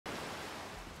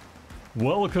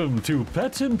Welcome to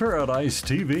Pets in Paradise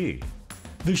TV,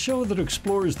 the show that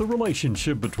explores the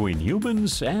relationship between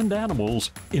humans and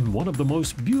animals in one of the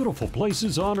most beautiful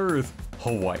places on Earth,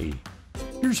 Hawaii.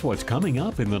 Here's what's coming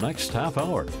up in the next half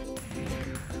hour.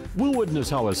 We'll witness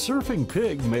how a surfing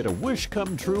pig made a wish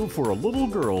come true for a little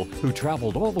girl who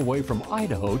traveled all the way from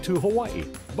Idaho to Hawaii.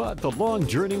 But the long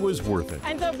journey was worth it.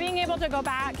 And so being able to go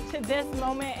back to this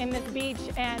moment in this beach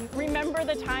and remember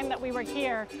the time that we were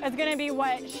here is going to be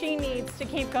what she needs to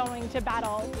keep going to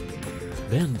battle.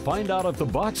 Then find out if the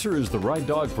boxer is the right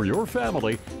dog for your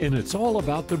family, and it's all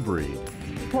about the breed.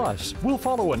 Plus, we'll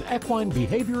follow an equine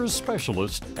behavioral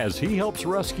specialist as he helps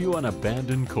rescue an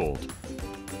abandoned colt.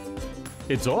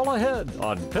 It's all ahead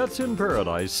on Pets in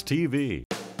Paradise TV.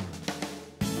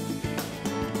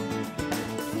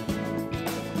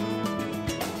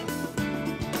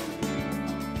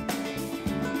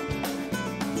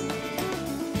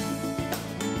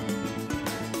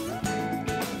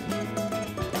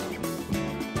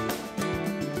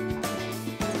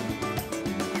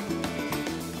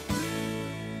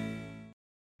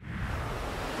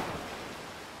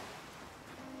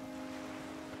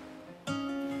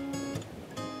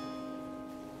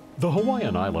 The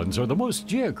Hawaiian Islands are the most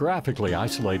geographically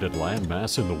isolated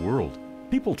landmass in the world.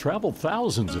 People travel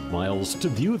thousands of miles to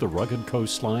view the rugged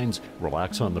coastlines,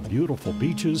 relax on the beautiful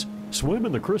beaches, swim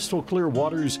in the crystal clear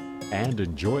waters, and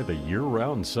enjoy the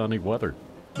year-round sunny weather.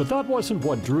 But that wasn't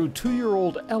what drew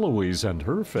 2-year-old Eloise and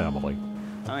her family.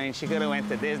 I mean, she could have went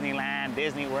to Disneyland,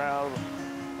 Disney World,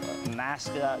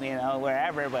 Alaska, you know,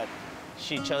 wherever, but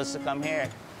she chose to come here.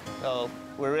 So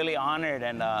we're really honored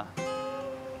and,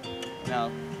 you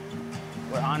know,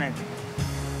 we're honored.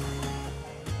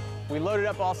 We loaded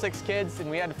up all 6 kids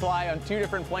and we had to fly on 2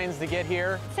 different planes to get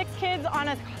here. 6 kids on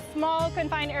a small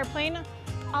confined airplane.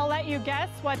 I'll let you guess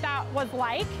what that was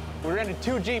like. We rented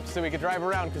 2 Jeeps so we could drive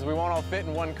around because we won't all fit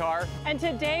in one car. And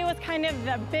today was kind of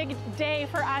the big day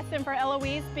for us and for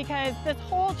Eloise because this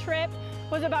whole trip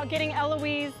was about getting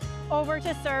Eloise over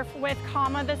to surf with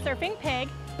Kama, the surfing pig.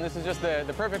 And this is just the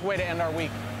perfect way to end our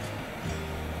week.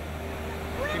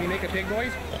 Can you make a pig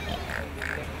noise?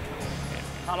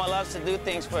 Kama loves to do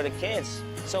things for the kids.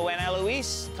 So when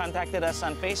Eloise contacted us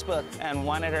on Facebook and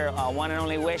wanted her one and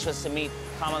only wish was to meet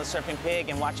Kama the surfing pig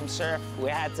and watch him surf, we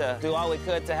had to do all we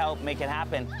could to help make it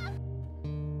happen.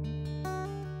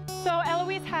 So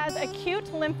Eloise has acute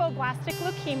lymphoblastic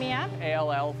leukemia.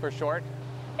 ALL for short.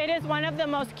 It is one of the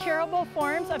most curable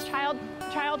forms of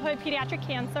childhood pediatric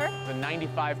cancer. A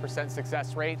 95%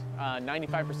 success rate,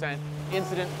 95%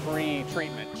 incident-free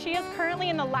treatment. She is currently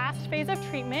in the last phase of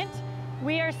treatment.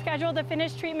 We are scheduled to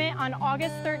finish treatment on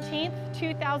August 13th,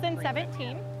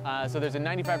 2017. So there's a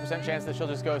 95% chance that she'll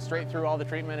just go straight through all the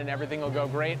treatment and everything will go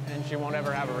great and she won't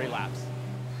ever have a relapse.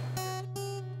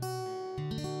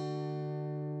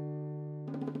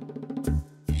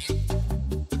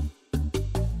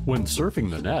 When surfing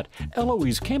the net,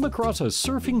 Eloise came across a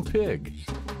surfing pig.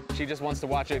 She just wants to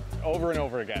watch it over and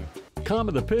over again.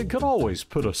 Kama the pig could always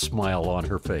put a smile on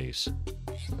her face.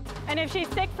 And if she's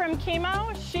sick from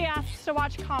chemo, she asks to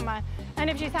watch Kama. And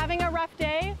if she's having a rough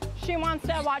day, she wants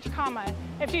to watch Kama.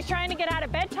 If she's trying to get out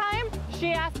at bedtime,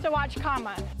 she asks to watch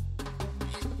Kama.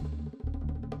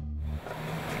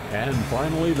 And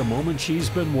finally, the moment she's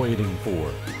been waiting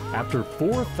for. After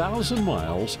 4,000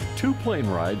 miles, 2 plane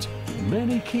rides,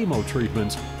 many chemo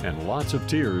treatments, and lots of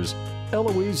tears,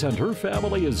 Eloise and her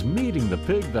family is meeting the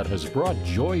pig that has brought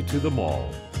joy to them all.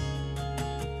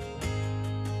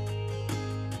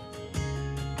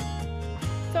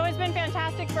 So it's been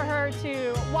fantastic for her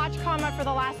to watch Kama for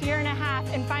the last 1.5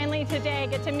 years and finally today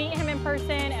get to meet him in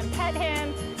person and pet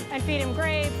him and feed him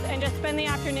grapes and just spend the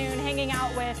afternoon hanging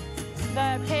out with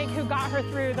the pig who got her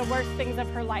through the worst things of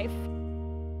her life.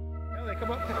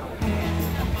 Come up.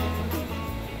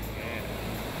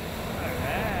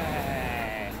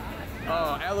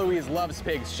 Oh, Eloise loves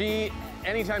pigs.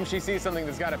 Anytime she sees something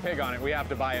that's got a pig on it, we have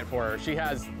to buy it for her. She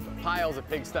has piles of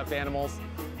pig stuffed animals.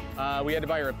 We had to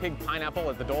buy her a pig pineapple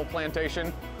at the Dole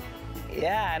plantation.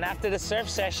 Yeah, and after the surf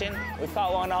session, we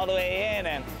caught one all the way in,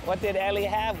 and what did Ellie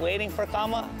have waiting for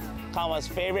Kama? Kama's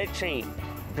favorite treat,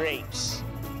 grapes.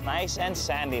 Nice and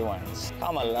sandy ones.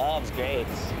 Kama loves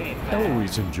grapes.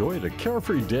 Eloise enjoyed a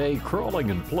carefree day crawling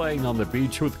and playing on the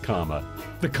beach with Kama,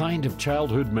 the kind of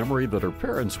childhood memory that her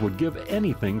parents would give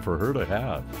anything for her to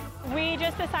have. We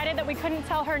just decided that we couldn't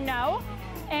tell her no,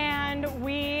 and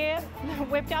we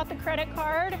whipped out the credit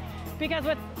card because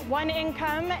with 1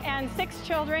 income and 6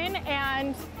 children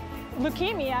and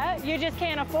leukemia, you just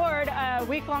can't afford a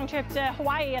week-long trip to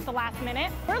Hawaii at the last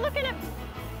minute. We're looking at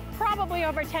probably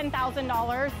over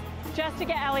 $10,000 just to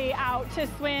get Ellie out to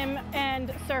swim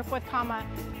and surf with Kama.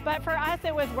 But for us,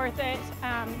 it was worth it,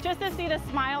 just to see the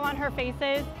smile on her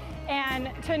faces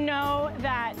and to know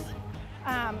that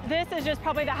this is just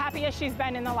probably the happiest she's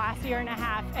been in the last year and a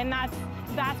half, and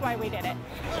that's why we did it.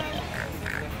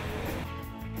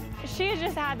 She has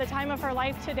just had the time of her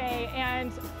life today,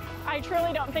 and I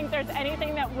truly don't think there's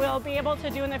anything that we'll be able to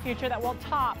do in the future that will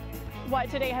top what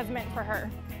today has meant for her.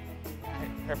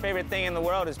 Her favorite thing in the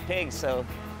world is pigs, so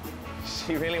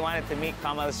she really wanted to meet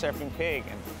Kama the surfing pig,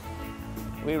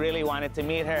 and we really wanted to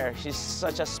meet her. She's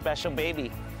such a special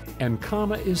baby. And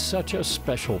Kama is such a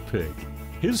special pig.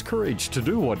 His courage to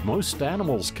do what most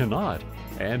animals cannot,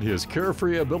 and his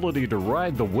carefree ability to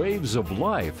ride the waves of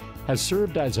life has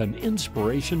served as an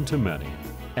inspiration to many.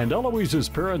 And Eloise's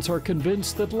parents are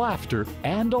convinced that laughter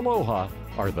and aloha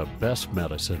are the best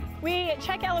medicine. We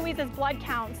check Eloise's blood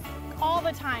counts all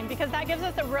the time because that gives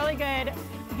us a really good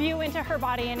view into her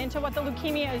body and into what the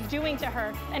leukemia is doing to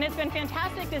her. And it's been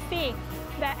fantastic to see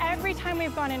that every time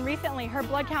we've gone in recently, her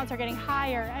blood counts are getting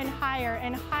higher and higher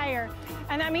and higher.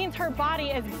 And that means her body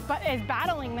is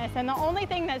battling this. And the only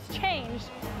thing that's changed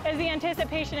is the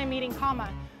anticipation of meeting Kama.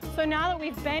 So now that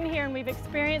we've been here and we've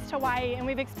experienced Hawaii and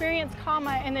we've experienced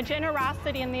Kama and the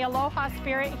generosity and the aloha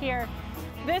spirit here,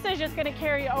 this is just going to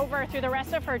carry over through the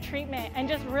rest of her treatment and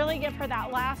just really give her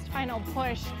that last final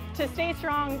push to stay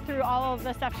strong through all of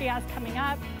the stuff she has coming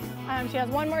up. She has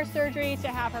one more surgery to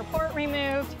have her port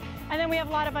removed. And then we have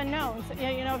a lot of unknowns.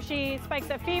 You know, if she spikes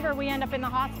a fever, we end up in the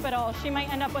hospital. She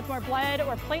might end up with more blood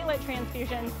or platelet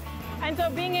transfusions. And so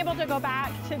being able to go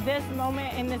back to this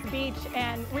moment in this beach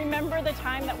and remember the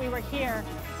time that we were here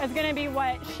is going to be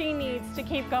what she needs to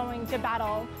keep going to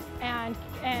battle and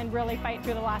really fight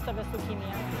through the last of this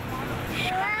leukemia.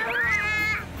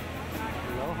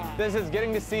 This is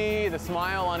getting to see the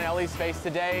smile on Ellie's face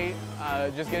today,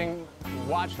 just getting to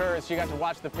watch her as she got to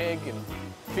watch the pig and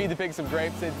feed the pig some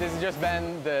grapes. This has just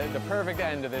been the perfect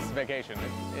end to this vacation.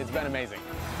 It's been amazing.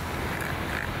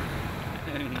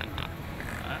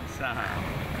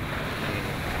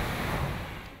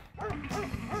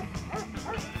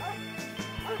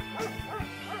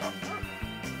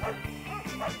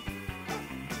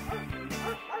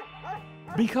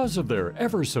 Because of their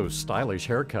ever so stylish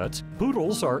haircuts,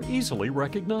 poodles are easily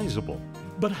recognizable.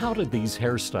 But how did these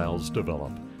hairstyles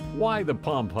develop? Why the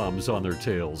pom-poms on their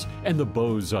tails and the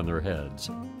bows on their heads?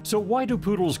 So why do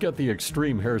poodles get the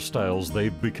extreme hairstyles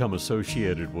they've become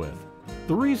associated with?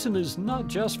 The reason is not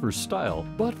just for style,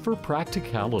 but for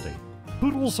practicality.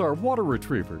 Poodles are water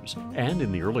retrievers, and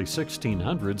in the early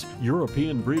 1600s,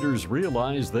 European breeders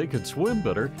realized they could swim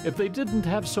better if they didn't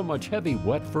have so much heavy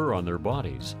wet fur on their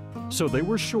bodies. So they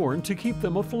were shorn to keep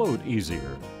them afloat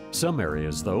easier. Some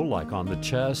areas, though, like on the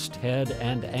chest, head,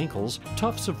 and ankles,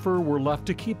 tufts of fur were left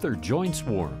to keep their joints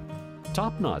warm.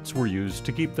 Top knots were used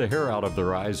to keep the hair out of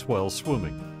their eyes while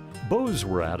swimming. Bows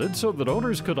were added so that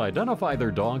owners could identify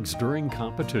their dogs during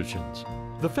competitions.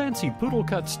 The fancy poodle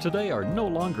cuts today are no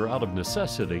longer out of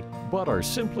necessity, but are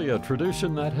simply a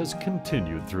tradition that has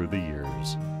continued through the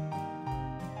years.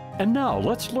 And now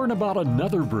let's learn about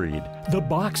another breed, the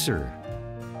boxer.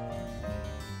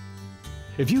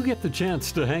 If you get the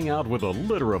chance to hang out with a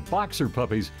litter of boxer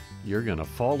puppies, you're gonna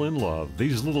fall in love.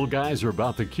 These little guys are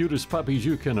about the cutest puppies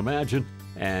you can imagine,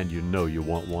 and you know you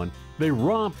want one. They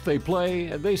romp, they play,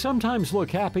 they sometimes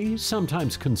look happy,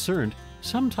 sometimes concerned,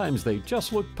 sometimes they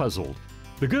just look puzzled.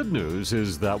 The good news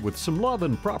is that with some love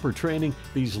and proper training,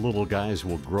 these little guys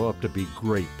will grow up to be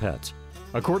great pets.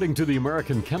 According to the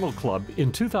American Kennel Club,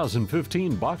 in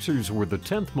 2015, boxers were the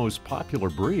 10th most popular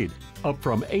breed, up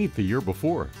from 8th the year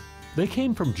before. They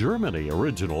came from Germany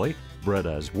originally, bred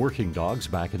as working dogs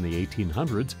back in the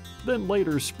 1800s, then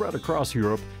later spread across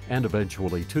Europe and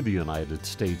eventually to the United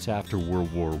States after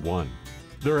World War I.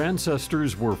 Their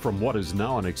ancestors were from what is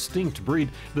now an extinct breed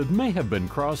that may have been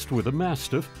crossed with a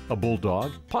Mastiff, a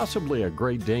Bulldog, possibly a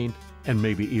Great Dane, and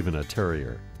maybe even a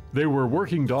Terrier. They were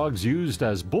working dogs used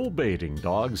as bull baiting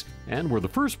dogs and were the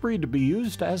first breed to be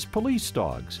used as police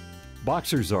dogs.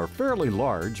 Boxers are fairly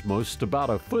large, most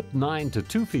about 1'9" to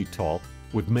 2 feet tall,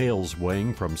 with males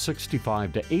weighing from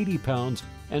 65 to 80 pounds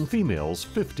and females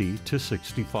 50 to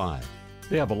 65.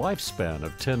 They have a lifespan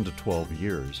of 10 to 12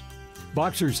 years.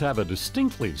 Boxers have a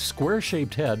distinctly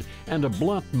square-shaped head and a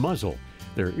blunt muzzle.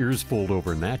 Their ears fold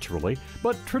over naturally,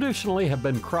 but traditionally have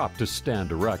been cropped to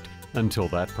stand erect until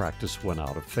that practice went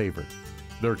out of favor.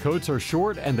 Their coats are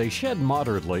short and they shed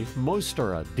moderately. Most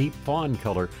are a deep fawn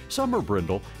color, some are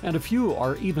brindle, and a few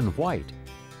are even white.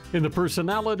 In the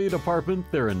personality department,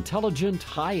 they're intelligent,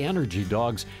 high-energy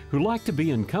dogs who like to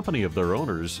be in company of their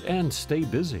owners and stay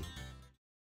busy.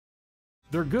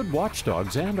 They're good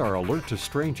watchdogs and are alert to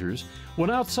strangers. When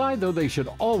outside, though, they should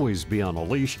always be on a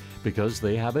leash because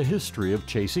they have a history of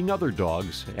chasing other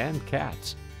dogs and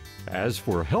cats. As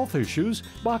for health issues,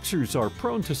 boxers are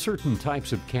prone to certain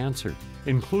types of cancer,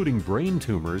 including brain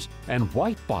tumors, and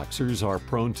white boxers are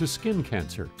prone to skin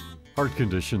cancer. Heart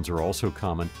conditions are also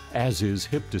common, as is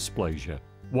hip dysplasia.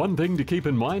 One thing to keep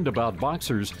in mind about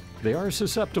boxers, they are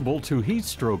susceptible to heat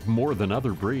stroke more than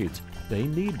other breeds. They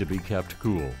need to be kept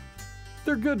cool.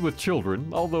 They're good with children,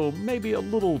 although maybe a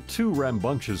little too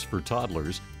rambunctious for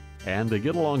toddlers, and they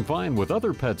get along fine with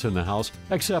other pets in the house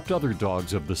except other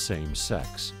dogs of the same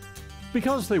sex.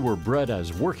 Because they were bred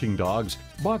as working dogs,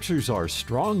 boxers are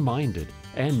strong-minded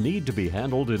and need to be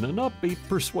handled in an upbeat,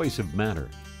 persuasive manner.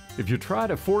 If you try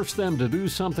to force them to do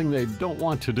something they don't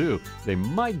want to do, they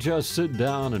might just sit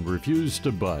down and refuse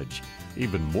to budge,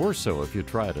 even more so if you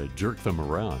try to jerk them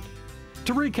around.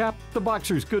 To recap, the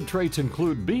boxer's good traits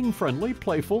include being friendly,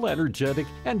 playful, energetic,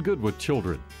 and good with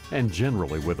children, and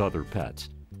generally with other pets.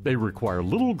 They require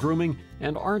little grooming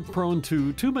and aren't prone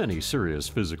to too many serious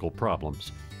physical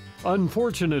problems.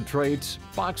 Unfortunate traits,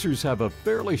 boxers have a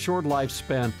fairly short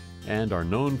lifespan and are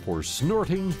known for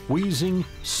snorting, wheezing,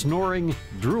 snoring,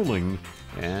 drooling,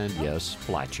 and yes,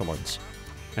 flatulence.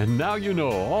 And now you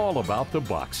know all about the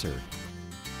boxer.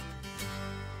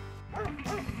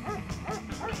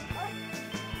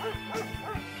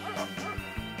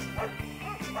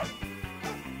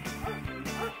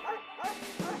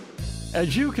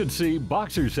 As you can see,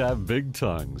 boxers have big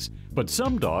tongues, but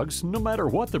some dogs, no matter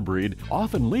what the breed,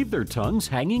 often leave their tongues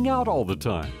hanging out all the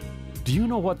time. Do you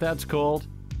know what that's called?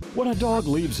 When a dog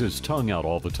leaves his tongue out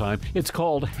all the time, it's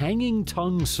called hanging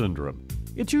tongue syndrome.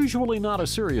 It's usually not a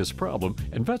serious problem,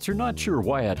 and vets are not sure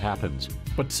why it happens,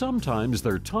 but sometimes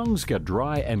their tongues get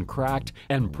dry and cracked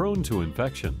and prone to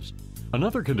infections.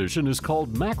 Another condition is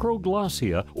called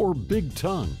macroglossia, or big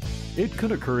tongue. It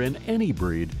can occur in any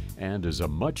breed and is a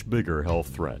much bigger health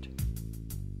threat.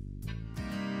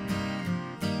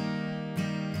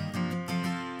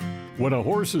 When a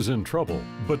horse is in trouble,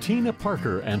 Bettina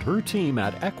Parker and her team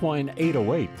at Equine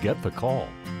 808 get the call.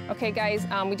 Okay guys,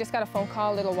 we just got a phone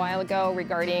call a little while ago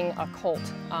regarding a colt.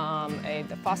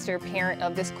 The foster parent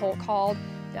of this colt called.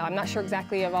 I'm not sure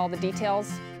exactly of all the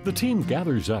details. The team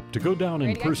gathers up to go down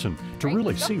in person to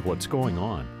really see what's going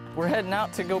on. We're heading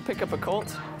out to go pick up a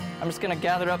colt. I'm just gonna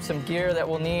gather up some gear that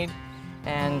we'll need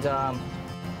and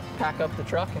pack up the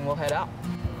truck and we'll head out.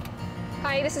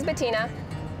 Hi, this is Bettina.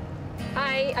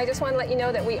 Hi, I just want to let you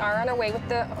know that we are on our way with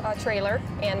the trailer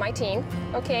and my team.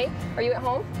 Okay, are you at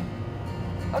home?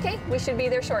 Okay, we should be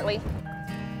there shortly.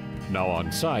 Now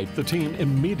on site, the team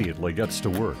immediately gets to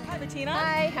work. Hi, Bettina.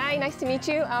 Hi, nice to meet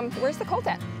you. Where's the colt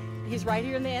at? He's right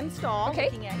here in the end stall, Okay.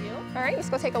 looking at you. All right, let's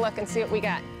go take a look and see what we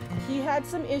got. He had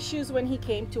some issues when he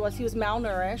came to us. He was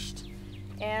malnourished,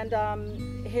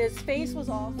 and his face was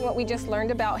all... What we just learned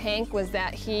about Hank was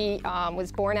that he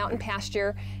was born out in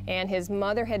pasture, and his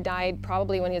mother had died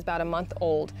probably when he was about a month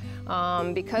old.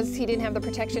 Because he didn't have the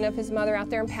protection of his mother out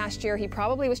there in pasture, he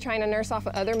probably was trying to nurse off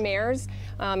of other mares.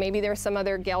 Maybe there were some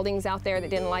other geldings out there that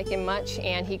didn't like him much,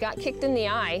 and he got kicked in the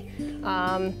eye.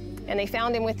 And they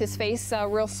found him with his face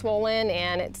real swollen,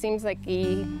 and it seems like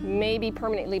he may be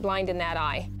permanently blind in that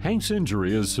eye. Hank's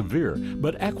injury is severe,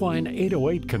 but Equine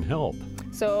 808 can help.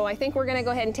 So I think we're going to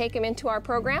go ahead and take him into our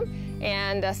program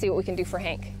and see what we can do for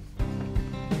Hank.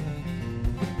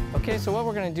 Okay, so what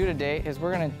we're gonna do today is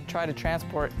we're gonna try to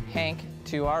transport Hank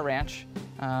to our ranch.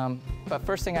 But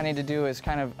first thing I need to do is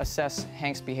kind of assess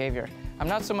Hank's behavior. I'm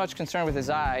not so much concerned with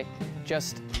his eye,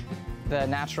 just the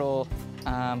natural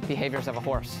behaviors of a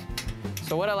horse.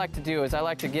 So what I like to do is I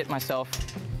like to get myself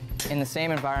in the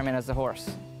same environment as the horse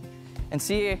and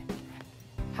see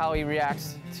how he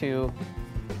reacts to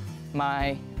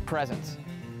my presence.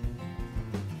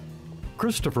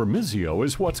 Christopher Mizio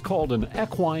is what's called an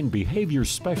equine behavior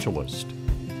specialist.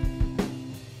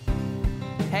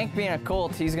 Hank being a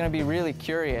colt, he's going to be really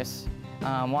curious,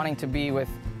 wanting to be with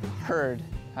herd.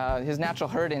 His natural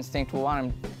herd instinct will want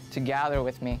him to gather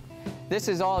with me. This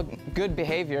is all good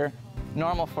behavior,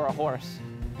 normal for a horse.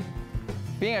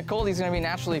 Being a colt, he's going to be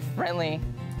naturally friendly,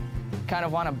 kind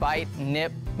of want to bite,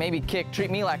 nip, maybe kick, treat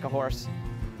me like a horse.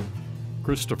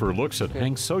 Christopher looks at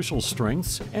Hank's social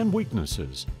strengths and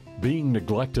weaknesses. Being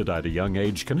neglected at a young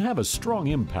age can have a strong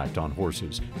impact on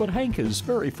horses, but Hank is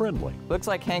very friendly. Looks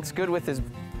like Hank's good with his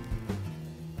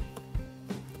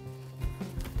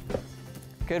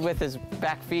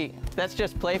back feet. That's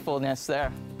just playfulness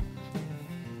there.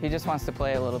 He just wants to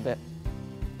play a little bit.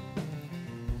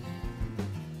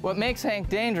 What makes Hank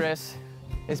dangerous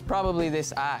is probably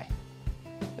this eye.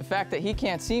 The fact that he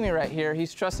can't see me right here,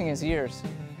 he's trusting his ears.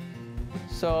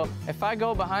 So if I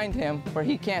go behind him where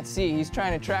he can't see, he's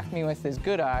trying to track me with his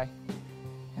good eye,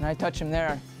 and I touch him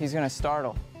there, he's gonna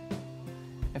startle.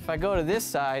 If I go to this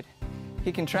side,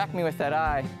 he can track me with that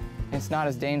eye, and it's not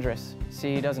as dangerous.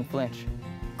 See, he doesn't flinch.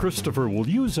 Christopher will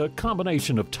use a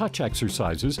combination of touch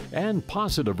exercises and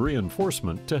positive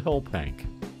reinforcement to help Hank.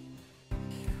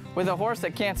 With a horse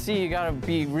that can't see, you gotta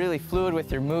be really fluid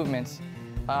with your movements.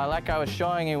 Like I was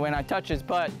showing you, when I touch his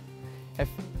butt,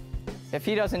 if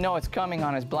he doesn't know it's coming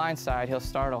on his blind side, he'll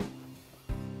startle.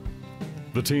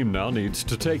 The team now needs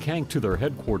to take Hank to their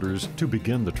headquarters to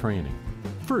begin the training.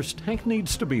 First, Hank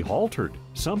needs to be haltered,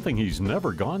 something he's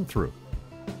never gone through.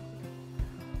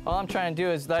 All I'm trying to do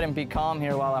is let him be calm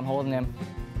here while I'm holding him,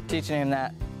 teaching him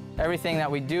that everything that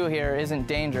we do here isn't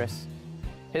dangerous.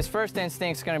 His first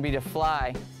instinct's gonna be to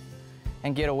fly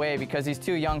and get away because he's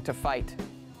too young to fight.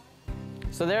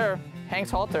 So there,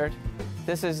 Hank's haltered.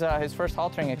 This is his first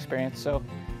haltering experience, so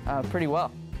pretty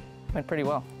well. Went pretty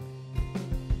well.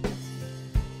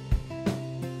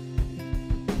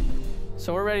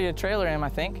 So we're ready to trailer him, I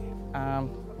think.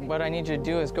 What I need you to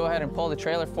do is go ahead and pull the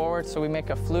trailer forward so we make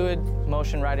a fluid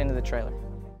motion right into the trailer.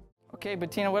 Okay,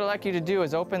 Bettina, what I'd like you to do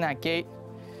is open that gate,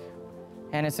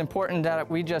 and it's important that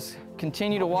we just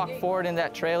continue to walk forward in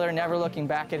that trailer, never looking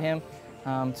back at him,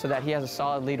 so that he has a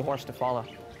solid lead horse to follow.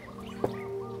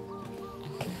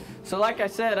 So like I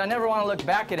said, I never want to look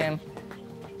back at him,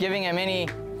 giving him any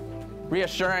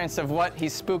reassurance of what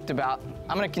he's spooked about.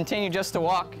 I'm going to continue just to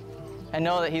walk and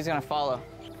know that he's going to follow.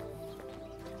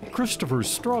 Christopher's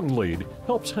strong lead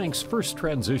helps Hank's first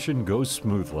transition go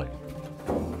smoothly.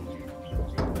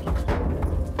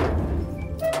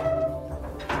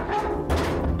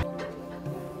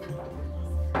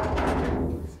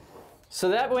 So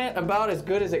that went about as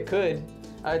good as it could.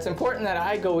 It's important that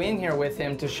I go in here with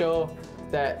him to show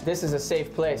that this is a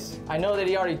safe place. I know that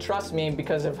he already trusts me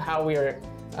because of how we are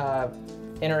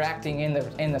interacting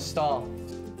in the stall.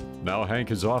 Now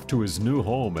Hank is off to his new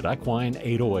home at Equine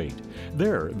 808.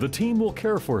 There, the team will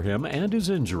care for him and his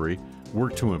injury,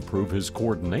 work to improve his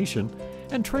coordination,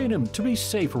 and train him to be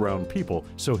safe around people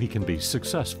so he can be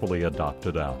successfully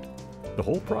adopted out. The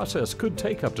whole process could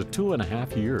take up to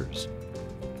 2.5 years.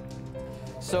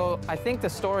 So I think the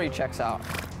story checks out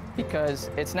because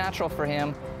it's natural for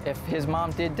him, if his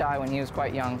mom did die when he was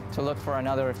quite young, to look for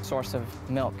another source of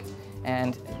milk.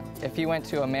 And if he went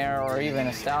to a mare or even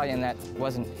a stallion that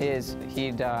wasn't his,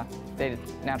 they'd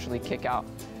naturally kick out.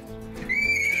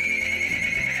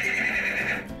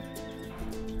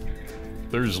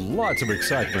 There's lots of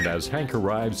excitement as Hank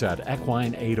arrives at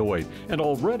Equine 808, and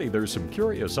already there's some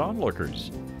curious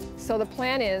onlookers. So the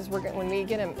plan is, when we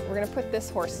get him, we're going to put this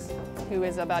horse, who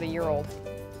is about a year old,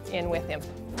 in with him.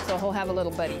 So he'll have a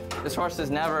little buddy. This horse has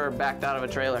never backed out of a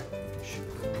trailer.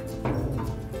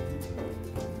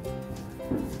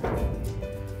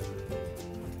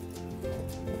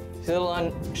 He's a little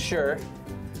unsure.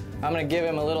 I'm going to give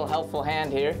him a little helpful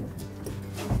hand here.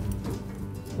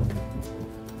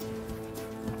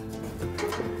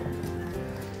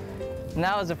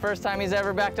 Now is the first time he's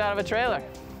ever backed out of a trailer.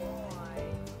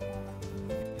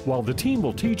 While the team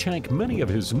will teach Hank many of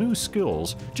his new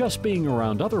skills, just being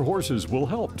around other horses will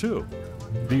help too.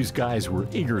 These guys were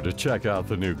eager to check out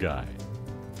the new guy.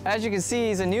 As you can see,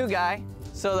 he's a new guy,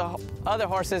 so the other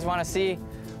horses want to see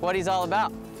what he's all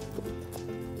about.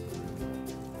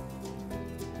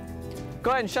 Go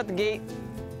ahead and shut the gate.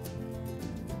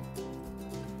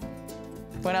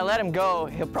 When I let him go,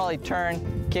 he'll probably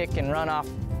turn, kick, and run off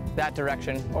that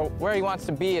direction, or where he wants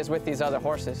to be is with these other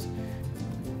horses.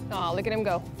 Oh, look at him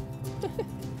go.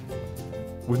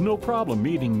 With no problem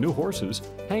meeting new horses,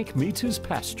 Hank meets his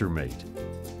pasture mate.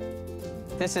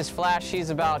 This is Flash.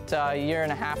 She's about a year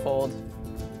and a half old.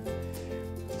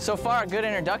 So far, a good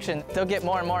introduction. They'll get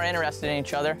more and more interested in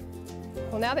each other.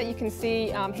 Well, now that you can see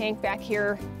Hank back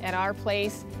here at our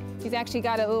place, he's actually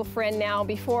got a little friend now.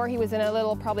 Before, he was in a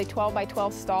little, probably 12 by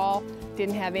 12 stall,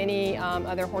 didn't have any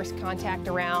other horse contact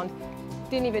around,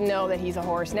 didn't even know that he's a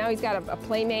horse. Now he's got a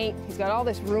playmate, he's got all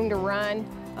this room to run.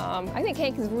 I think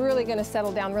Hank is really going to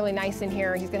settle down really nice in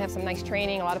here. He's going to have some nice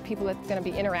training, a lot of people that's going to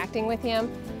be interacting with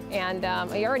him, and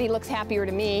he already looks happier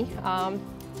to me.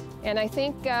 And I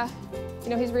think you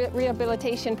know, his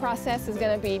rehabilitation process is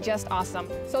going to be just awesome.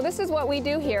 So this is what we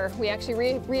do here. We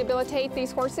actually rehabilitate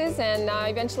these horses, and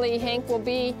eventually Hank will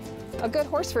be a good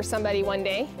horse for somebody one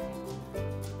day.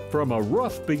 From a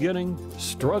rough beginning,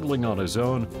 struggling on his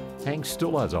own, Hank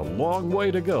still has a long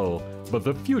way to go, but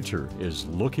the future is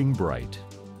looking bright.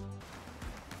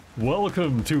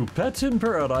 Welcome to Pets in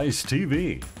Paradise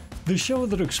TV, the show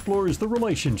that explores the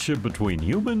relationship between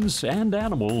humans and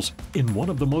animals in one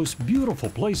of the most beautiful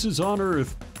places on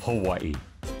Earth, Hawaii.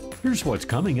 Here's what's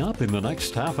coming up in the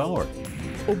next half hour.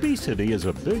 Obesity is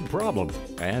a big problem,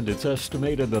 and it's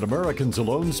estimated that Americans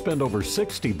alone spend over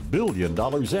 $60 billion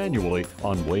annually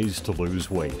on ways to lose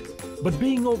weight. But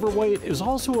being overweight is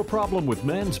also a problem with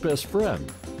man's best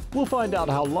friend. We'll find out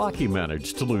how Lockie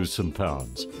managed to lose some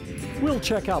pounds. We'll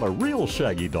check out a real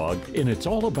shaggy dog, and it's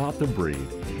all about the breed.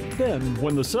 Then,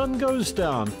 when the sun goes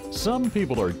down, some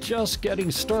people are just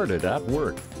getting started at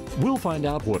work. We'll find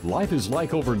out what life is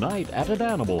like overnight at an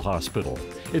animal hospital.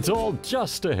 It's all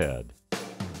just ahead.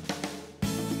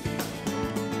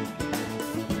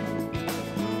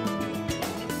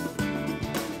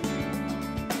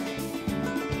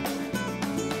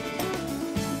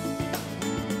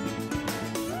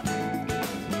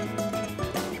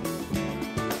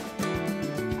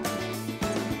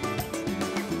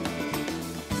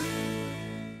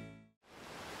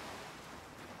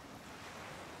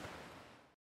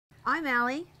 I'm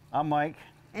Allie, I'm Mike.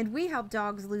 and we help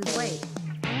dogs lose weight.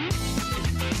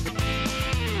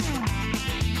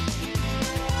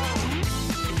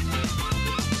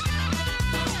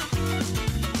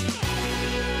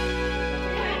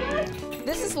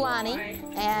 This is Lonnie,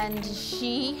 and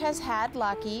she has had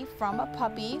Lucky from a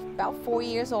puppy, about 4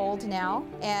 years old now,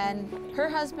 and her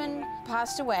husband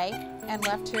passed away and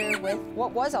left her with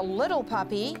what was a little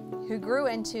puppy who grew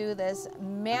into this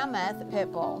mammoth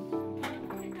pit bull.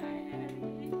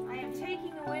 I am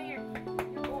taking away your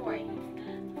boy.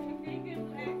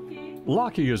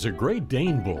 Lockie is a Great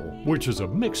Dane bull, which is a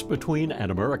mix between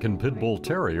an American Pit Bull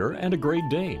Terrier and a Great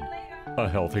Dane. A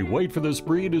healthy weight for this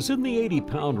breed is in the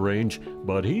 80-pound range,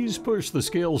 but he's pushed the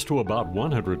scales to about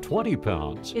 120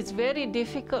 pounds. It's very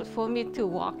difficult for me to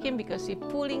walk him because he's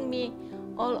pulling me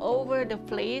all over the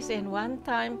place, and one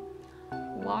time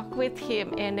walk with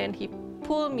him and then he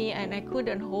pulled me and I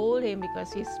couldn't hold him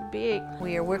because he's big.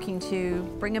 We are working to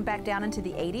bring him back down into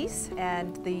the 80s,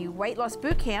 and the weight loss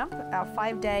boot camp, our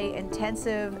 5-day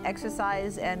intensive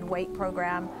exercise and weight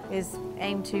program, is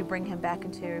aimed to bring him back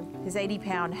into his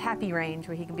 80-pound happy range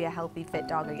where he can be a healthy, fit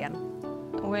dog again.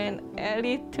 When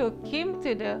Ellie took him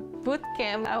to the boot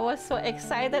camp, I was so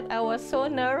excited, I was so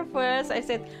nervous. I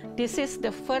said, this is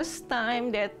the first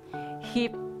time that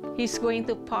he's going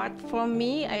to part from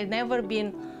me. I've never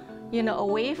been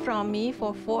away from me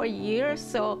for 4 years,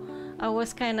 so I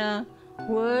was kind of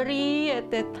worried at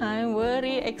that time,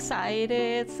 very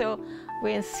excited. So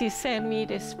when she sent me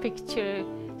this picture,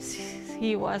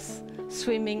 he was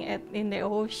swimming in the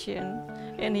ocean,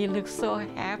 and he looked so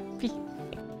happy.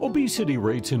 Obesity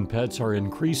rates in pets are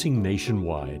increasing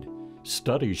nationwide.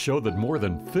 Studies show that more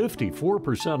than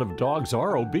 54% of dogs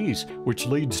are obese, which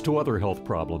leads to other health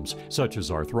problems, such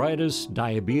as arthritis,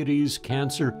 diabetes,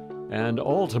 cancer, and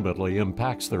ultimately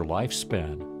impacts their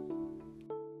lifespan.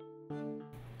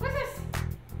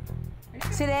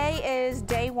 Today is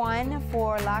day 1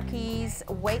 for Lockie's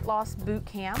weight loss boot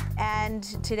camp, and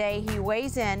today he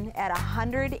weighs in at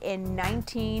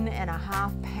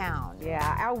 119.5 pounds.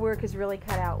 Yeah, our work is really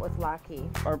cut out with Lockie.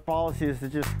 Our policy is to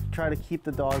just try to keep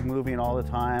the dog moving all the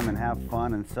time and have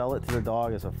fun and sell it to the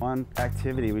dog as a fun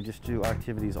activity. We just do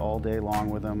activities all day long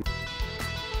with them.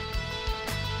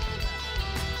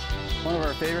 One of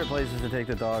our favorite places to take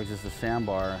the dogs is the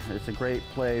sandbar. It's a great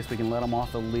place. We can let them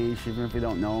off the leash even if we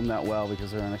don't know them that well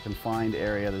because they're in a confined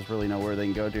area. There's really nowhere they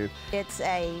can go to. It's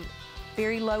a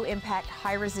very low impact,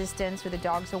 high resistance where the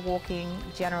dogs are walking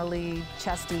generally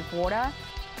chest deep water.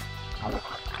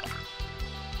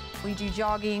 We do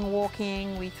jogging,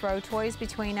 walking, we throw toys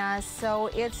between us, so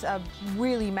it's a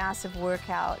really massive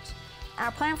workout. Our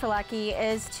plan for Lucky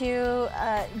is to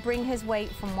bring his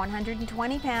weight from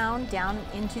 120 pounds down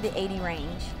into the 80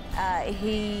 range.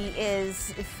 He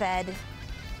is fed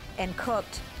and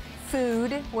cooked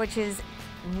food, which is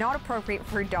not appropriate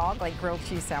for a dog, like grilled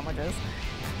cheese sandwiches.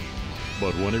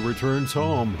 But when he returns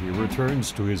home, he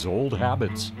returns to his old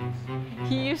habits.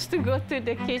 He used to go to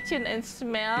the kitchen and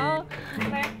smell,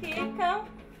 Lucky, come,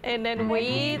 and then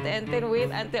wait until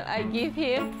I give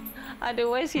him.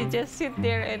 Otherwise, he just sit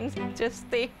there and just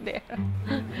stay there.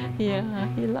 Yeah,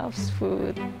 he loves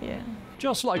food, yeah.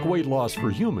 Just like weight loss for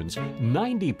humans,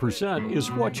 90% is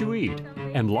what you eat.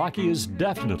 And Lockie is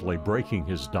definitely breaking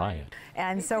his diet.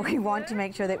 And so we want to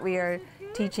make sure that we are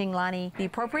teaching Lonnie the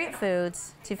appropriate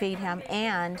foods to feed him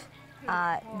and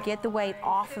get the weight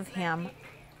off of him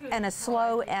in a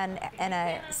slow and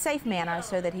a safe manner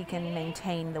so that he can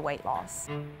maintain the weight loss.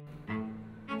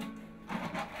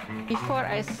 Before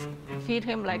I feed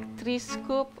him like 3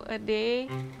 scoops a day,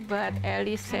 but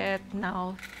Ellie said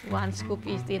now 1 scoop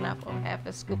is enough or half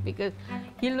a scoop because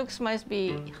he must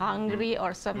be hungry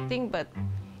or something, but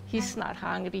he's not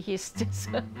hungry. He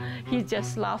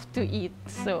just loves to eat.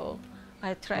 So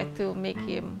I try to make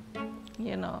him,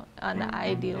 you know, an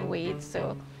ideal weight,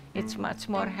 so it's much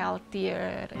more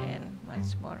healthier and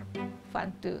much more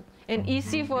fun too, and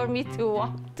easy for me to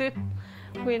walk too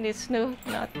when it's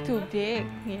not too big.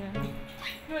 Yeah.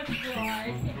 Good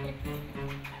boy.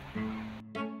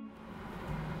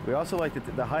 We also like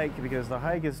the hike because the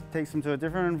hike takes them to a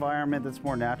different environment that's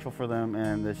more natural for them,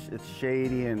 and it's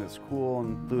shady and it's cool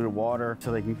and polluted water,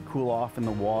 so they can cool off in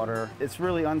the water. It's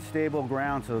really unstable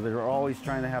ground, so they're always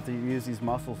trying to have to use these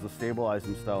muscles to stabilize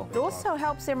themselves. It also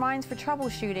helps their minds for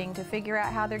troubleshooting, to figure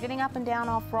out how they're getting up and down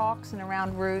off rocks and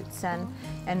around roots and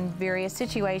various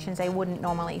situations they wouldn't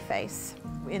normally face.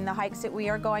 In the hikes that we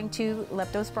are going to,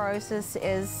 leptospirosis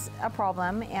is a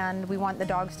problem, and we want the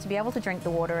dogs to be able to drink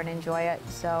the water and enjoy it.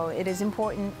 So it is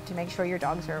important to make sure your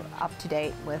dogs are up to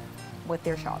date with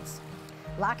their shots.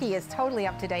 Lucky is totally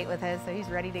up to date with his, so he's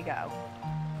ready to go.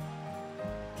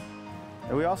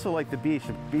 And we also like the beach.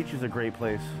 The beach is a great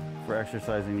place for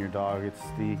exercising your dog. It's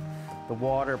the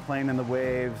water, playing in the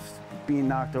waves, being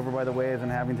knocked over by the waves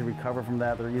and having to recover from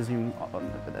that. They're using,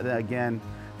 again,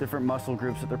 different muscle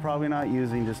groups that they're probably not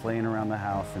using just laying around the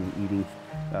house and eating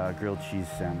grilled cheese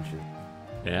sandwiches.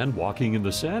 And walking in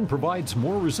the sand provides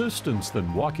more resistance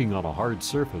than walking on a hard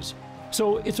surface.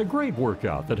 So it's a great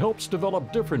workout that helps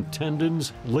develop different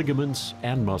tendons, ligaments,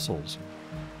 and muscles.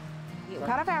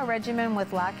 Part of our regimen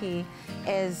with Lucky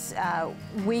is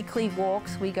weekly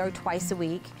walks. We go twice a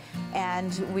week,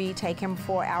 and we take him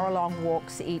for hour-long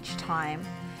walks each time.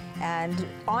 And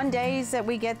on days that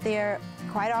we get there,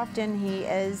 quite often he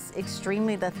is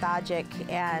extremely lethargic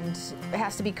and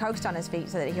has to be coaxed on his feet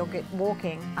so that he'll get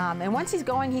walking. And once he's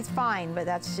going, he's fine, but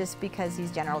that's just because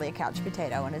he's generally a couch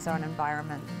potato in his own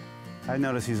environment. I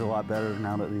notice he's a lot better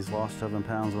now that he's lost 7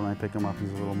 pounds. When I pick him up,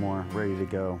 he's a little more ready to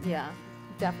go. Yeah,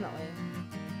 definitely.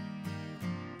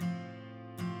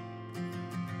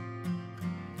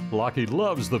 Lucky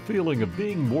loves the feeling of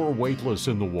being more weightless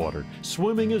in the water.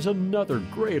 Swimming is another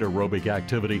great aerobic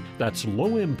activity that's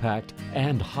low impact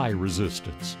and high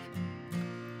resistance.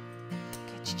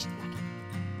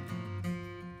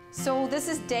 So this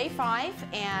is day 5,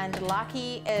 and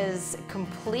Lucky is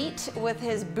complete with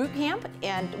his boot camp,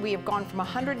 and we have gone from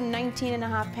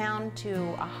 119.5 pounds to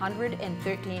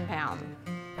 113 pounds.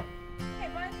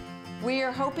 We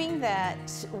are hoping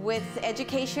that with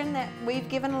education that we've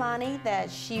given Lonnie,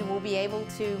 that she will be able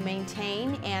to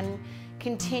maintain and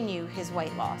continue his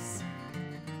weight loss.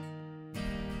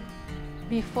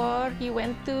 Before he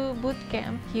went to boot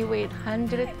camp, he weighed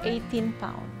 118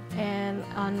 pounds. And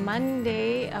on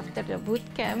Monday, after the boot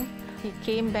camp, he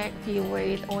came back, he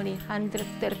weighed only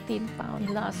 113 pounds,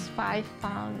 lost 5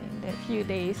 pounds in a few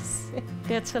days.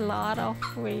 That's a lot of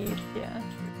weight, yeah.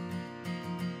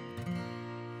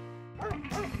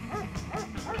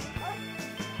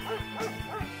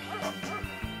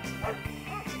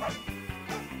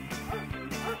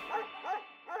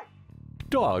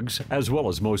 Dogs, as well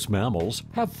as most mammals,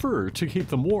 have fur to keep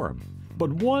them warm.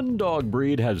 But one dog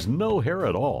breed has no hair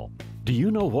at all. Do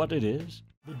you know what it is?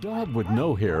 The dog with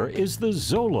no hair is the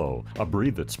Zolo, a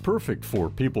breed that's perfect for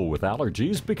people with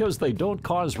allergies because they don't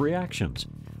cause reactions.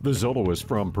 The Zolo is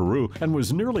from Peru and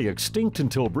was nearly extinct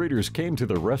until breeders came to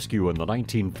their rescue in the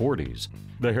 1940s.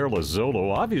 The hairless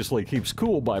Zolo obviously keeps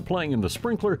cool by playing in the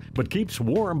sprinkler, but keeps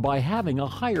warm by having a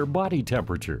higher body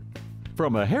temperature.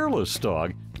 From a hairless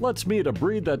dog, let's meet a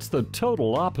breed that's the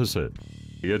total opposite.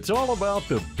 It's all about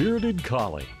the bearded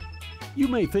collie. You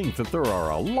may think that there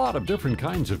are a lot of different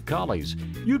kinds of collies.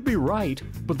 You'd be right,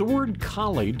 but the word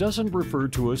collie doesn't refer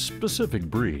to a specific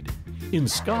breed. In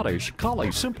Scottish,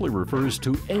 collie simply refers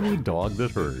to any dog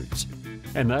that herds.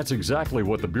 And that's exactly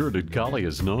what the bearded collie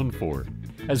is known for.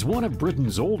 As one of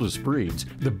Britain's oldest breeds,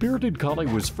 the bearded collie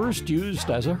was first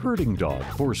used as a herding dog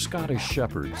for Scottish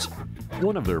shepherds.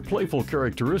 One of their playful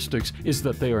characteristics is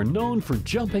that they are known for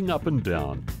jumping up and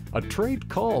down, a trait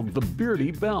called the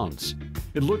beardy bounce.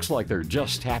 It looks like they're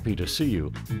just happy to see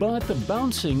you, but the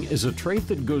bouncing is a trait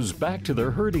that goes back to their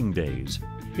herding days.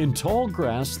 In tall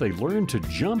grass, they learned to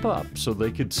jump up so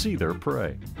they could see their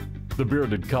prey. The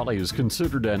bearded collie is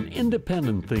considered an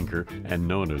independent thinker and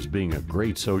known as being a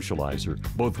great socializer,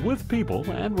 both with people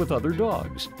and with other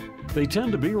dogs. They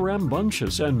tend to be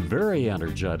rambunctious and very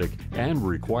energetic and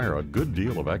require a good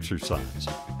deal of exercise.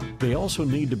 They also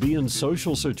need to be in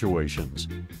social situations.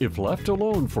 If left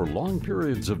alone for long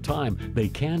periods of time, they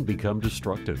can become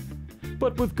destructive.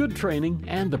 But with good training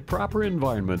and the proper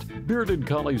environment, bearded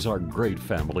collies are great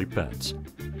family pets.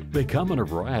 They come in a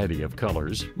variety of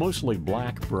colors, mostly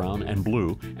black, brown, and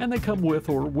blue, and they come with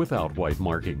or without white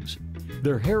markings.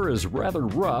 Their hair is rather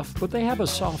rough, but they have a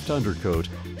soft undercoat,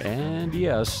 and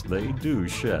yes, they do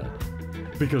shed.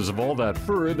 Because of all that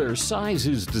fur, their size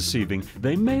is deceiving.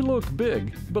 They may look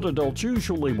big, but adults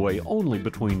usually weigh only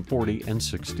between 40 and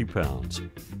 60 pounds.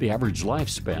 The average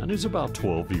lifespan is about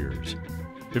 12 years.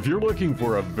 If you're looking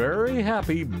for a very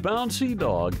happy, bouncy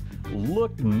dog,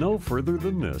 look no further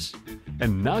than this.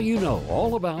 And now you know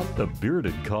all about the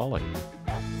bearded collie.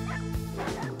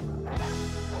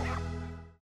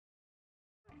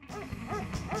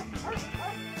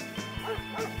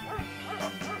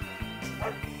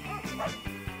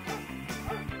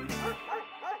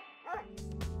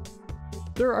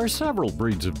 There are several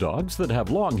breeds of dogs that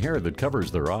have long hair that covers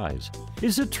their eyes.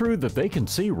 Is it true that they can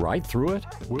see right through it?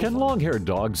 Can long-haired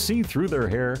dogs see through their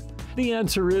hair? The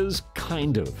answer is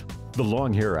kind of. The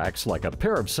long hair acts like a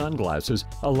pair of sunglasses,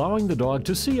 allowing the dog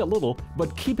to see a little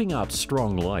but keeping out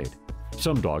strong light.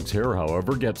 Some dogs' hair,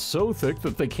 however, gets so thick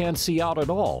that they can't see out at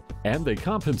all, and they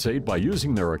compensate by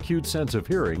using their acute sense of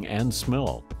hearing and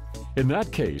smell. In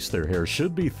that case, their hair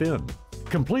should be thin.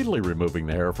 Completely removing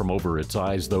the hair from over its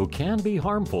eyes, though, can be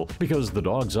harmful because the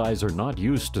dog's eyes are not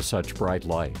used to such bright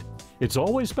light. It's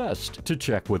always best to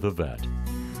check with a vet.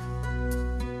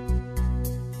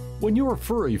 When your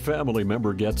furry family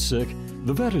member gets sick,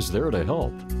 the vet is there to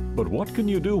help. But what can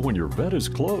you do when your vet is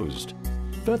closed?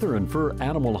 Feather and Fur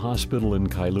Animal Hospital in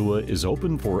Kailua is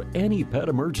open for any pet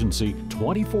emergency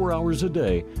 24 hours a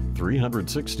day,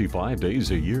 365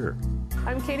 days a year.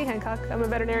 I'm Katie Hancock. I'm a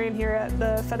veterinarian here at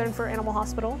the Feather and Fur Animal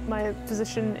Hospital. My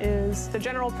position is the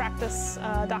general practice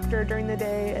doctor during the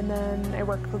day, and then I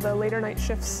work the later night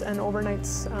shifts and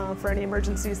overnights for any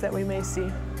emergencies that we may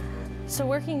see. So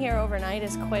working here overnight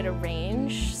is quite a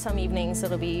range. Some evenings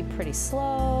it'll be pretty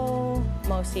slow.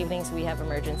 Most evenings we have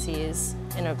emergencies.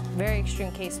 In a very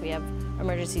extreme case, we have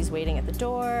emergencies waiting at the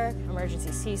door,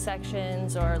 emergency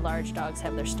C-sections, or large dogs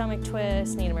have their stomach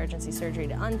twist, need emergency surgery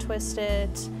to untwist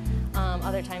it.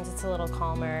 Other times it's a little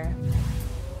calmer.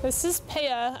 This is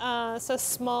Peya. It's a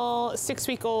small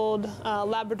 6-week-old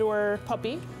Labrador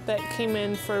puppy that came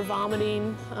in for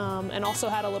vomiting and also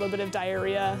had a little bit of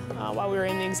diarrhea while we were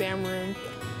in the exam room.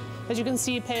 As you can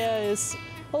see, Peya is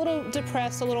a little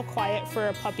depressed, a little quiet for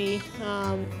a puppy.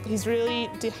 He's really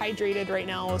dehydrated right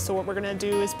now, so what we're gonna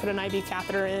do is put an IV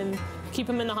catheter in, keep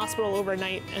him in the hospital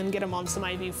overnight, and get him on some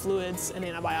IV fluids and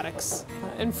antibiotics.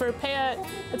 And for Peya,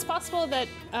 it's possible that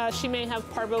she may have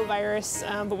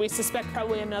parvovirus, but we suspect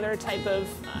probably another type of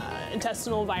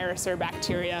intestinal virus or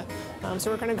bacteria.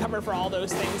 So we're gonna cover for all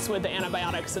those things with the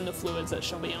antibiotics and the fluids that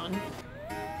she'll be on.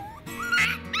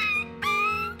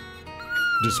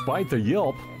 Despite the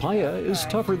yelp, Peya is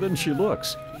tougher than she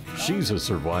looks. She's a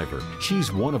survivor.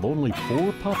 She's one of only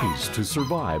 4 puppies to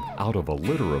survive out of a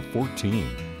litter of 14.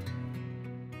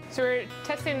 So we're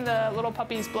testing the little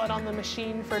puppy's blood on the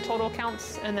machine for total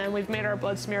counts, and then we've made our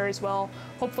blood smear as well,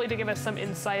 hopefully to give us some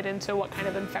insight into what kind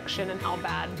of infection and how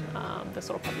bad this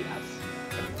little puppy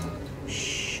has.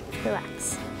 Shh,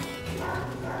 relax.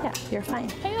 Yeah, you're fine.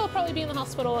 Peya will probably be in the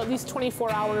hospital at least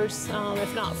 24 hours,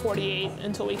 if not 48,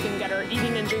 until we can get her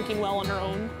eating and drinking well on her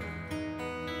own.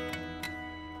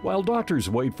 While doctors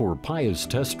wait for Peya's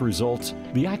test results,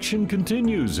 the action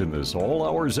continues in this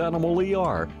all-hours animal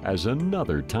ER as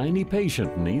another tiny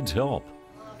patient needs help.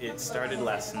 It started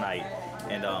last night,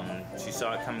 and she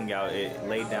saw it coming out. It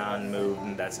laid down, moved,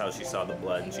 and that's how she saw the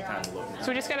blood, and she kind of looked. So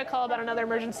we just got a call about another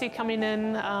emergency coming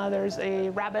in. There's a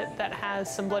rabbit that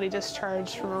has some bloody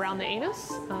discharge from around the anus.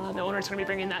 The owner's going to be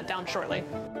bringing that down shortly.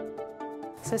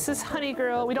 So this is Honey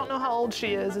Girl. We don't know how old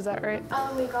she is that right?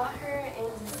 We got her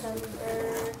in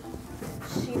December.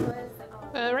 She was...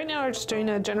 Right now we're just doing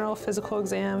a general physical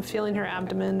exam, feeling her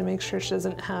abdomen to make sure she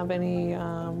doesn't have any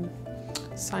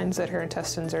signs that her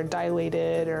intestines are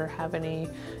dilated or have any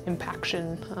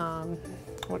impaction,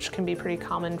 which can be pretty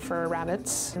common for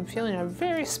rabbits. I'm feeling a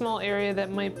very small area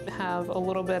that might have a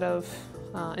little bit of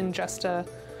ingesta,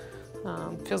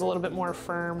 feels a little bit more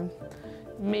firm.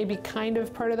 Maybe kind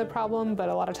of part of the problem, but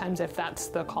a lot of times if that's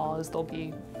the cause, they'll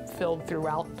be filled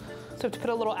throughout. So I have to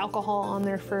put a little alcohol on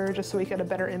their fur just so we get a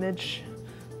better image.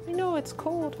 I know it's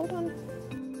cold, hold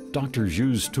on. Doctors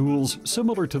use tools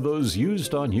similar to those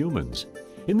used on humans.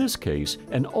 In this case,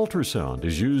 an ultrasound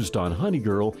is used on Honey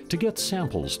Girl to get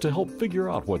samples to help figure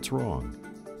out what's wrong.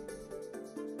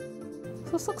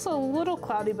 So this looks a little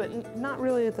cloudy, but not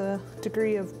really the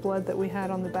degree of blood that we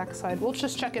had on the backside. We'll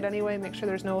just check it anyway, make sure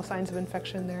there's no signs of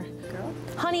infection there.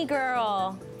 Honey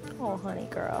Girl. Oh, Honey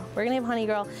Girl. We're gonna give Honey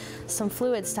Girl some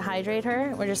fluids to hydrate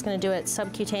her. We're just gonna do it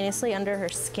subcutaneously under her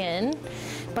skin.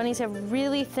 Bunnies have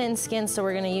really thin skin, so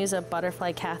we're gonna use a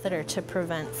butterfly catheter to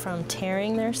prevent from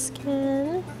tearing their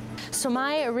skin. So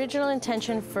my original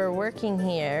intention for working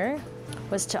here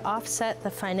was to offset the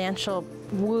financial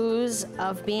woes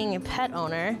of being a pet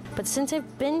owner. But since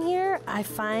I've been here, I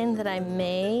find that I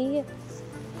may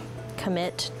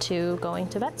commit to going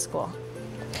to vet school.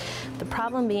 The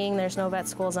problem being there's no vet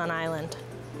schools on island,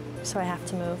 so I have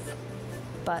to move.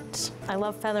 But I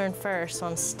love feather and fur, so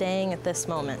I'm staying at this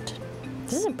moment.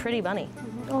 This is a pretty bunny.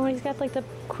 Oh, he's got like the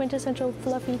quintessential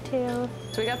fluffy tail.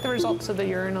 So we got the results of the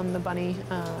urine on the bunny.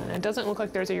 It doesn't look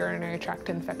like there's a urinary tract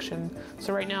infection.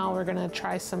 So right now we're gonna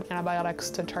try some antibiotics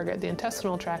to target the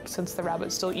intestinal tract since the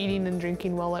rabbit's still eating and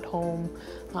drinking well at home,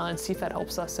 and see if that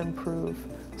helps us improve.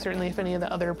 Certainly if any of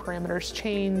the other parameters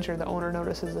change or the owner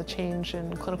notices a change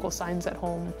in clinical signs at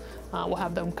home, we'll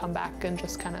have them come back and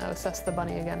just kind of assess the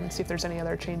bunny again and see if there's any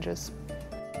other changes.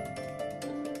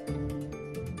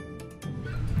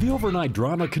 The overnight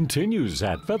drama continues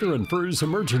at Feather and Fur's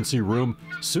emergency room.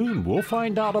 Soon we'll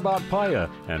find out about Paya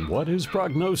and what his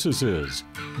prognosis is.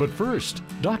 But first,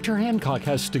 Dr. Hancock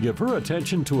has to give her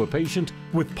attention to a patient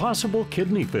with possible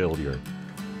kidney failure.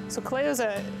 So Kaleo's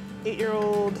a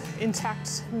 8-year-old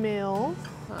intact male.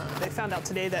 They found out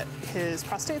today that his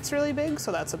prostate's really big,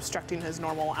 so that's obstructing his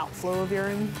normal outflow of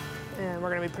urine. And we're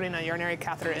gonna be putting a urinary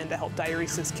catheter in to help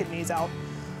diurese his kidneys out.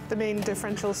 The main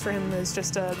differentials for him is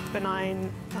just a benign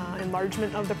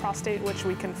enlargement of the prostate, which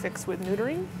we can fix with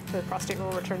neutering. The prostate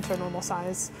will return to a normal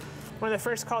size. One of the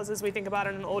first causes we think about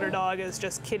in an older dog is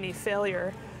just kidney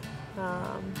failure,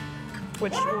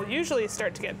 which will usually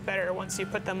start to get better once you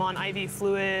put them on IV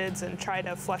fluids and try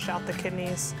to flush out the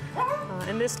kidneys.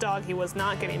 In this dog, he was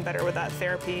not getting better with that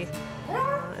therapy.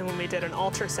 And when we did an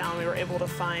ultrasound, we were able to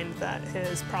find that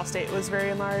his prostate was very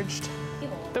enlarged.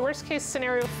 The worst case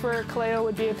scenario for Kaleo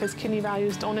would be if his kidney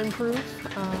values don't improve,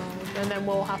 and then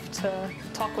we'll have to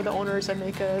talk with the owners and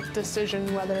make a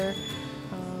decision whether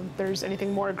there's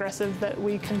anything more aggressive that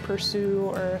we can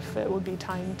pursue or if it would be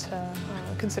time to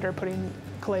consider putting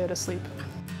Kaleo to sleep.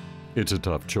 It's a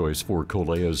tough choice for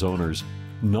Kaleo's owners.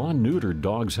 Non-neutered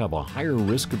dogs have a higher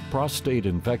risk of prostate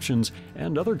infections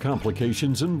and other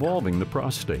complications involving the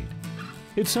prostate.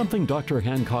 It's something Dr.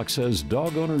 Hancock says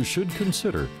dog owners should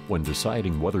consider when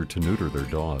deciding whether to neuter their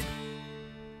dog.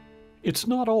 It's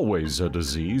not always a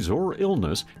disease or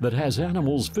illness that has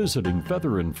animals visiting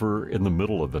Feather and Fur in the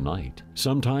middle of the night.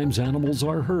 Sometimes animals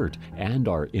are hurt and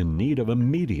are in need of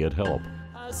immediate help.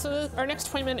 So our next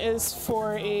appointment is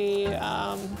for a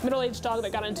middle-aged dog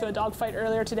that got into a dog fight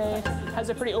earlier today. Has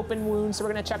a pretty open wound, so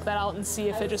we're going to check that out and see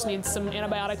if it just needs some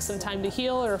antibiotics and time to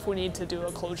heal, or if we need to do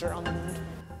a closure on the wound.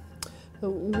 It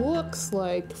looks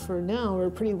like for now we're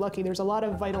pretty lucky. There's a lot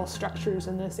of vital structures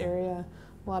in this area,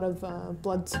 a lot of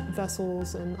blood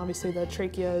vessels, and obviously the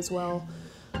trachea as well.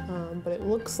 But it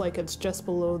looks like it's just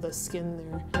below the skin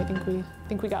there. I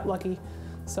think we got lucky.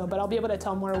 So, but I'll be able to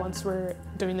tell more once we're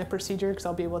doing the procedure, because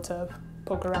I'll be able to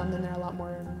poke around in there a lot more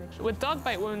and make sure. With dog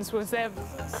bite wounds, they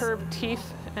have curved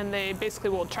teeth, and they basically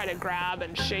will try to grab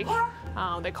and shake.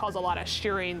 They cause a lot of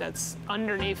shearing that's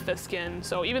underneath the skin.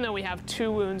 So even though we have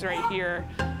 2 wounds right here,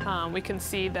 we can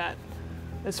see that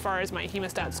as far as my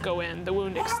hemostats go in, the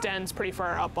wound extends pretty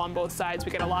far up on both sides.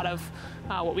 We get a lot of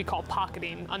what we call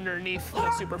pocketing underneath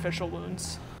the superficial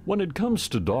wounds. When it comes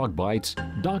to dog bites,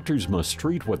 doctors must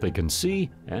treat what they can see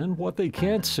and what they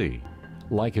can't see,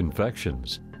 like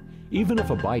infections. Even if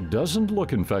a bite doesn't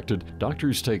look infected,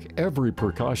 doctors take every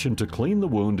precaution to clean the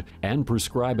wound and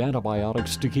prescribe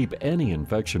antibiotics to keep any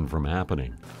infection from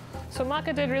happening. So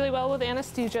Maka did really well with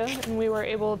anesthesia, and we were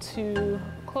able to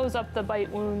close up the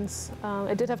bite wounds.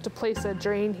 I did have to place a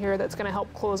drain here that's going to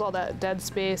help close all that dead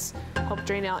space, help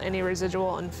drain out any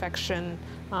residual infection,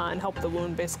 and help the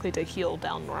wound basically to heal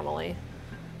down normally.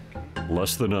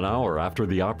 Less than an hour after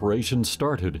the operation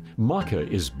started, Maka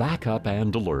is back up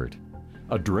and alert.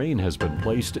 A drain has been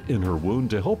placed in her wound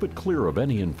to help it clear of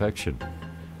any infection.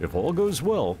 If all goes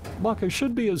well, Maka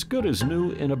should be as good as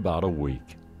new in about a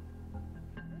week.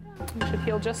 It should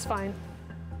heal just fine.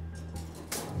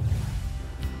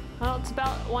 Well, it's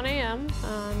about 1 a.m.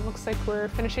 Looks like we're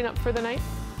finishing up for the night.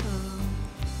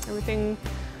 Everything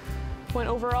went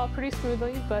overall pretty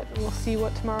smoothly, but we'll see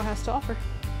what tomorrow has to offer.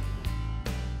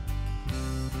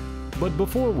 But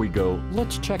before we go,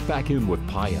 let's check back in with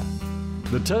Paya.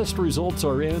 The test results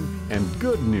are in, and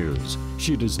good news,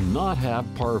 she does not have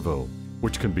parvo,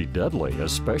 which can be deadly,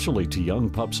 especially to young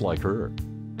pups like her.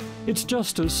 It's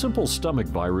just a simple stomach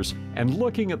virus, and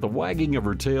looking at the wagging of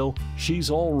her tail, she's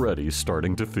already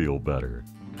starting to feel better.